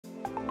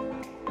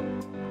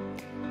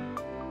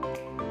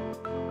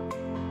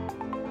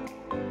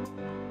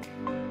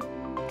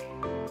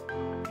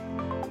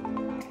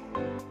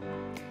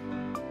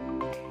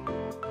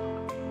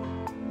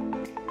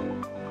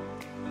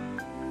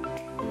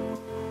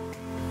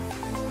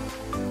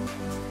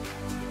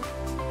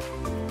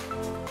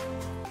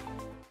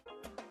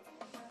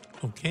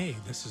Okay,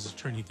 this is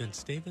Attorney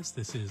Vince Davis.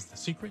 This is The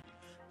Secret,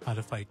 How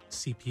to Fight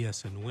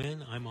CPS and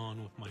Win. I'm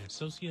on with my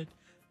associate,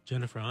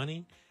 Jennifer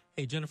Ani.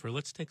 Hey, Jennifer,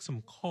 let's take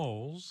some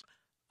calls,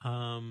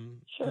 Sure.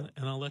 and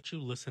I'll let you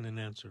listen and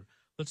answer.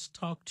 Let's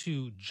talk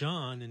to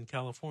John in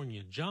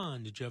California.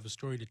 John, did you have a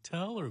story to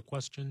tell or a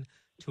question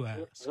to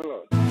ask?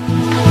 Hello.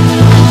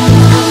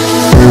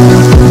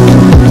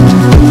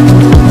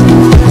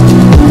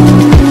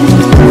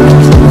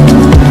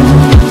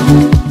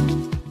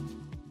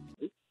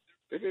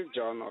 This is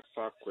John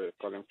Osakwe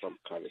calling from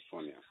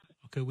California.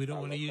 Okay, we don't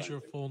want to use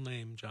your full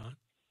name, John.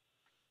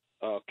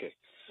 Okay.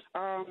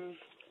 I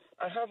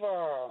have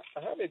a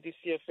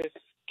DCFS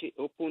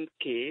open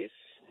case.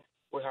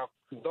 We have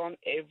done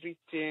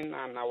everything,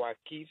 and our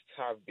keys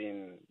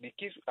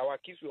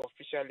were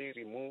officially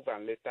removed,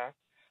 and later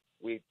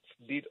we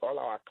did all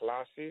our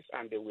classes,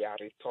 and they were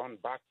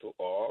returned back to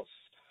us.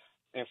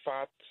 In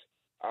fact,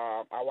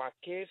 our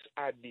case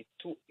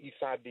is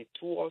at the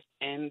towards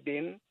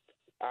ending.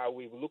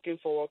 We're looking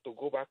forward to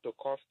go back to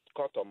court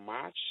on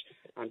March,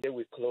 and then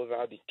we close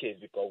out the case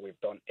because we've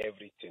done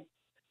everything.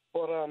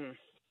 But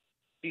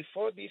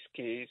before this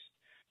case,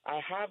 I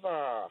have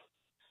a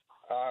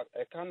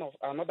kind of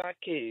another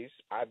case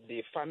at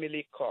the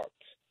family court.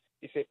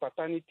 It's a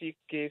paternity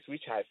case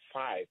which I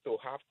filed to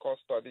have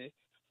custody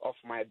of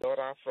my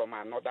daughter from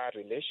another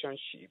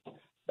relationship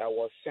that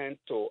was sent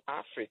to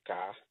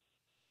Africa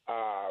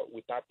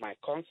without my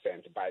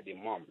consent by the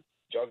mom,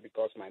 just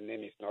because my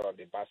name is not on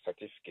the birth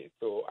certificate.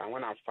 So I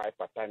want to file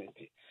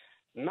paternity.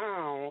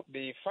 Now,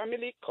 the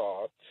family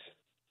court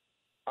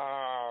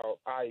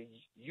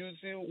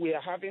we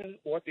are having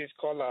what is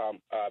called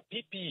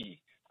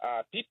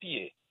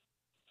PPA.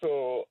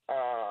 So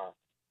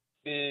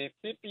the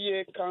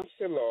PPA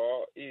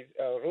counselor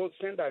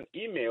sent an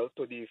email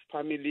to the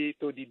family,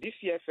 to the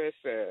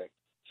DCFS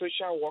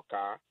social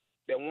worker.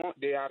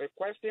 They are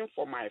requesting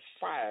for my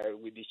file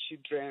with the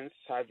children's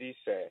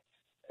service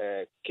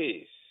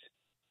case.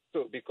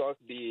 So because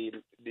the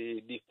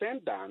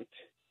defendant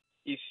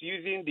is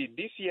using the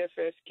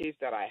DCFS case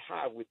that I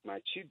have with my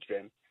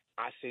children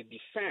as a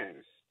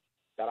defense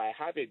that I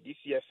have a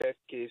DCFS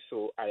case,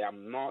 so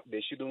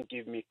they shouldn't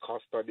give me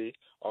custody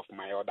of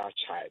my other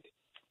child.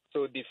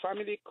 So the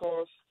family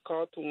court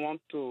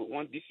want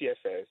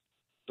DCFS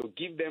to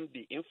give them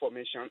the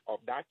information of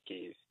that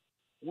case,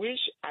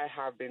 which I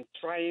have been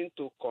trying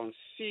to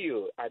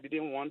conceal. I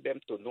didn't want them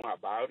to know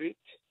about it.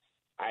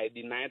 I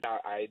denied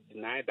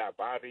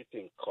about it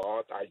in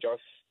court. I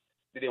just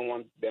didn't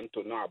want them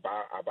to know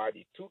about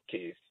the two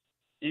cases.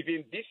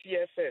 Even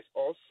DCFS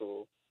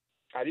also,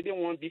 I didn't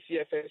want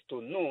DCFS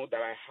to know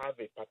that I have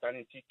a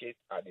paternity case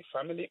at the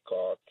family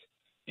court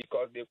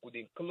because they could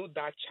include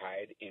that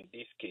child in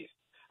this case.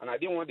 And I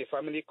didn't want the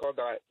family court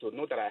to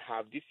know that I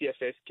have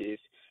DCFS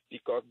case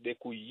because they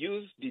could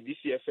use the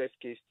DCFS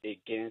case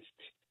against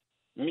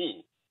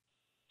me.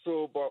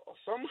 So, but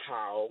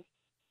somehow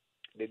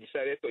they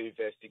decided to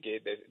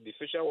investigate. The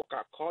social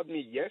worker called me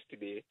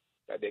yesterday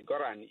that they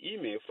got an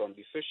email from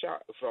the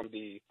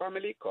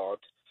family court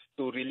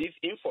to release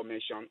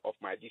information of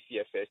my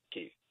DCFS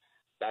case,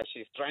 that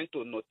she's trying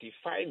to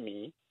notify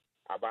me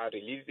about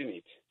releasing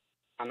it.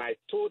 And I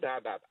told her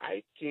that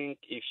I think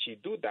if she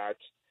do that,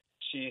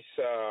 she's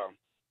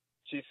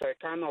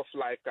kind of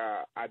like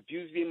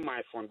abusing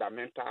my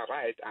fundamental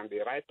right and the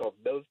right of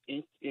those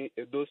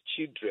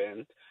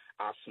children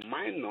as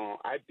minor.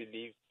 I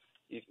believe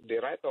the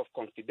right of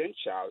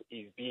confidential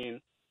is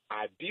being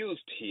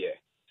abused here.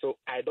 So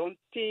I don't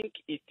think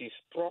it is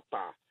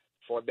proper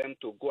for them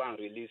to go and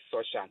release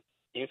such an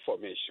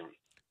information.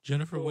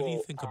 Jennifer, what do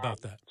you think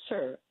about that?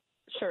 Sure.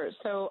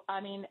 So,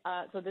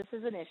 so this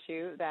is an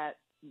issue that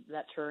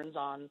turns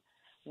on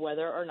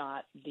whether or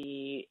not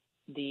the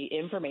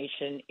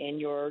information in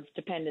your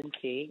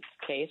dependency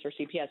case or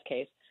CPS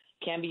case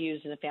can be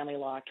used in a family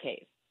law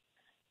case.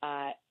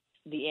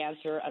 The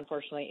answer,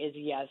 unfortunately, is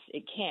yes,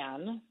 it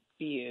can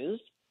be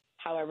used.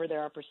 However,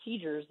 there are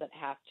procedures that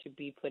have to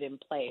be put in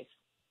place.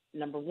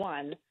 Number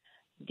one,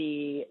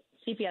 the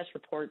CPS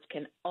reports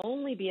can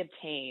only be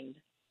obtained.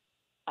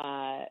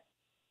 The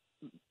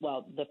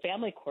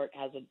family court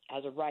has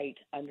a right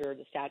under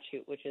the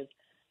statute, which is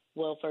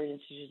Welfare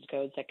Institutions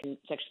Code Section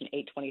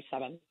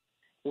 827,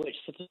 which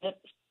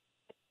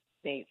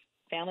states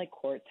family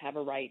courts have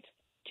a right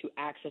to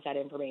access that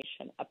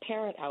information. A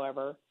parent,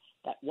 however,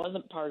 that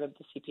wasn't part of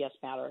the CPS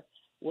matter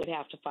would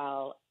have to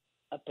file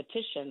a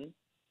petition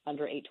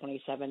under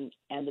 827,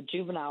 and the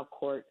juvenile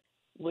court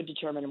would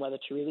determine whether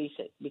to release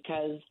it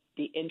because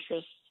the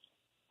interests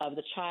of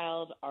the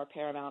child are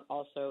paramount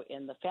also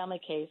in the family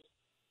case.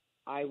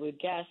 I would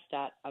guess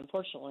that,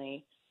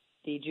 unfortunately,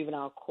 the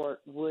juvenile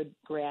court would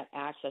grant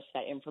access to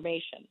that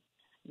information.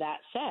 That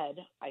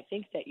said, I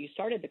think that you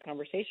started the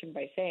conversation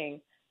by saying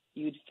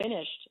you'd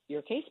finished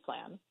your case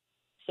plan.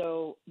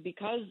 So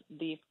because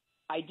the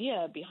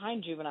idea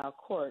behind juvenile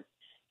court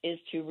is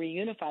to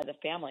reunify the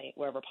family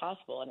wherever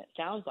possible, and it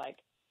sounds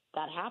like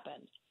that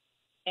happened,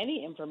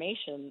 any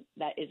information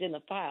that is in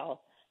the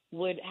file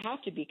would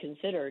have to be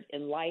considered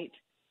in light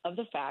of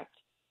the fact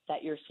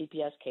that your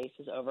CPS case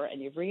is over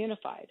and you've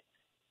reunified.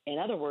 In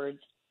other words,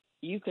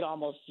 you could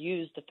almost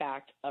use the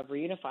fact of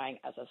reunifying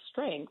as a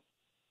strength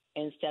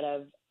instead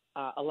of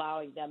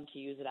allowing them to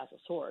use it as a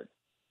sword.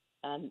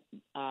 And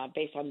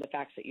based on the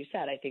facts that you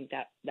said, I think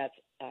that's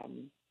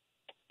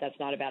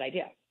not a bad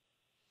idea.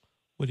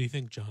 What do you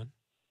think, John?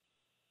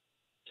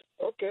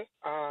 Okay.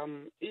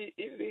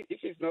 If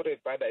it's not a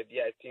bad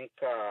idea, I think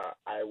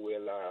I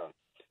will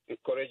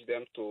encourage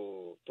them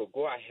to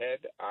go ahead.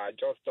 I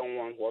just don't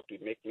want what will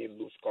make me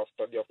lose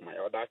custody of my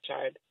other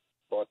child.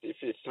 But if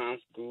it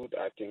sounds good,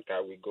 I think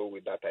I will go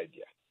with that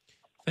idea.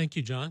 Thank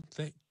you, John.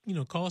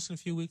 Call us in a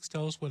few weeks.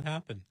 Tell us what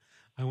happened.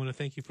 I want to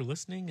thank you for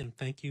listening and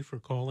thank you for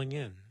calling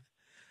in.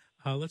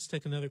 Let's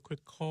take another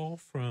quick call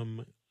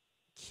from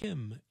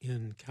Kim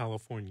in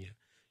California.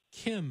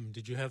 Kim,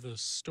 did you have a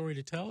story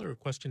to tell or a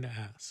question to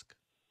ask?